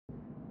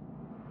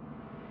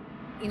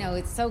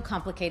it's so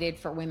complicated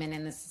for women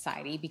in this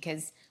society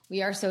because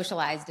we are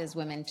socialized as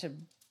women to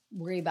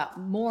worry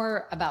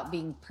more about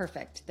being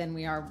perfect than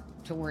we are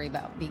to worry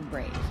about being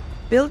brave.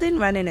 Building,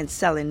 running, and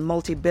selling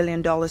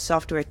multi-billion-dollar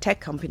software tech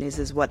companies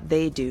is what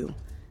they do.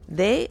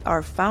 They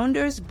are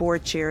founders,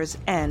 board chairs,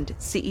 and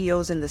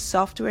CEOs in the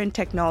software and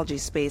technology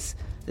space,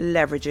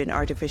 leveraging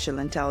artificial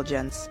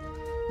intelligence.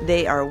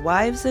 They are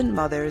wives and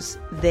mothers.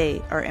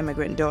 They are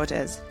immigrant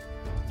daughters.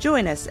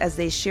 Join us as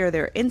they share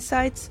their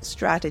insights,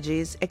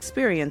 strategies,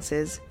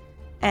 experiences,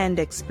 and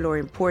explore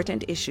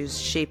important issues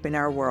shaping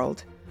our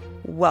world.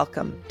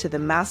 Welcome to the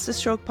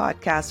MasterStroke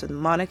podcast with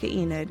Monica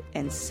Enand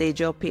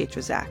Sejal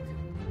Pietrzak.